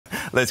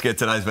Let's get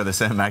today's weather.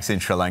 Sam Max in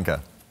Sri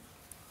Lanka.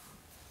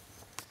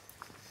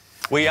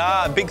 We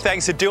are. Big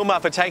thanks to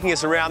Dilmah for taking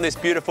us around this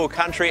beautiful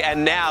country.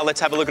 And now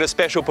let's have a look at a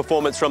special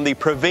performance from the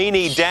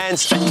Pravini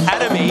Dance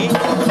Academy.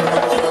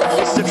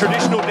 It's a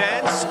traditional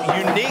dance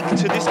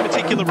unique to this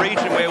particular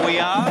region where we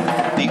are.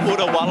 The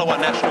Udawalawe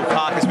National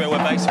Park is where we're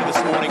based for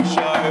this morning's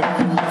show.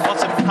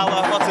 Lots of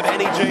colour, lots of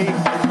energy,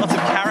 lots of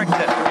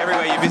character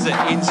everywhere you visit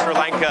in Sri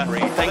Lanka.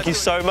 Thank you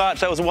so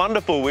much. That was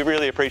wonderful. We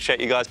really appreciate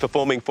you guys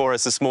performing for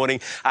us this morning.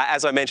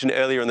 As I mentioned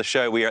earlier in the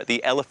show, we are at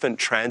the Elephant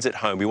Transit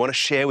Home. We want to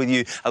share with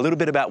you a little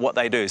bit about what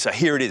they do. So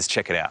here it is.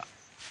 Check it out.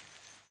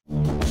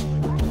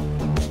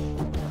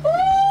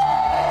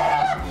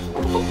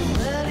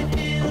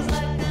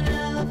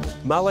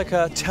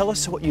 Malika, tell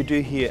us what you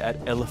do here at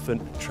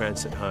Elephant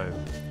Transit Home.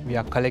 We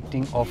are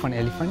collecting orphan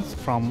elephants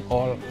from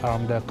all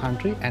around the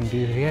country and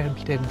we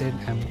rehabilitate them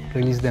and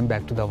release them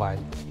back to the wild.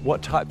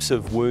 What types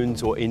of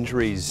wounds or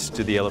injuries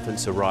do the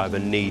elephants arrive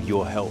and need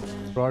your help?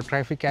 Road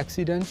traffic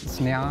accidents,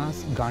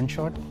 snares,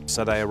 gunshot.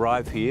 So they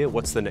arrive here,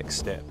 what's the next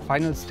step?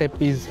 Final step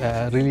is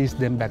release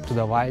them back to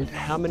the wild.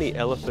 How many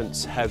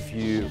elephants have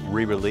you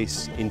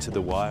re-released into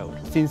the wild?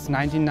 Since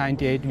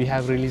 1998, we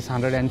have released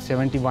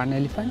 171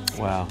 elephants.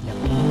 Wow.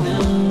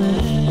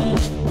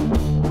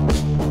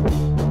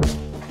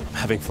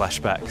 Having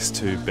flashbacks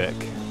to Beck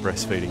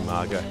breastfeeding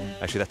Margot.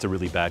 Actually, that's a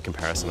really bad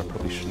comparison. I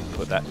probably shouldn't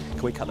put that.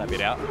 Can we cut that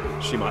bit out?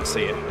 She might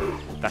see it.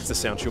 That's the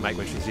sound she'll make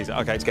when she sees it.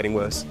 Okay, it's getting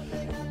worse.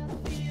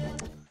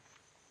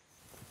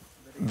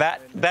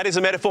 That is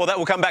a metaphor that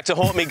will come back to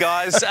haunt me,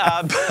 guys.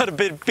 But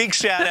a big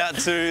shout out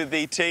to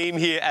the team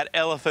here at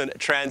Elephant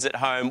Transit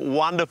Home.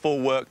 Wonderful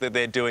work that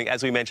they're doing.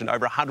 As we mentioned,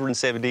 over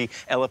 170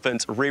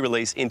 elephants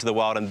re-released into the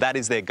wild, and that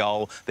is their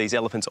goal. These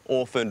elephants are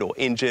orphaned or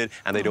injured,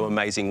 and they do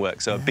amazing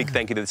work. So a big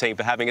thank you to the team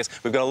for having us.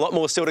 We've got a lot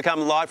more still to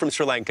come live from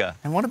Sri Lanka.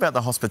 And what about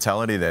the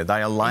hospitality there?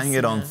 They are laying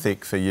it on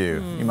thick for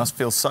you. You must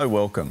feel so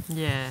welcome.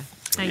 Yeah.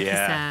 Thank you,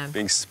 Sam.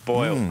 Being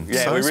spoiled.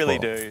 Yeah, so we really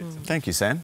spoiled. do. Thank you, Sam.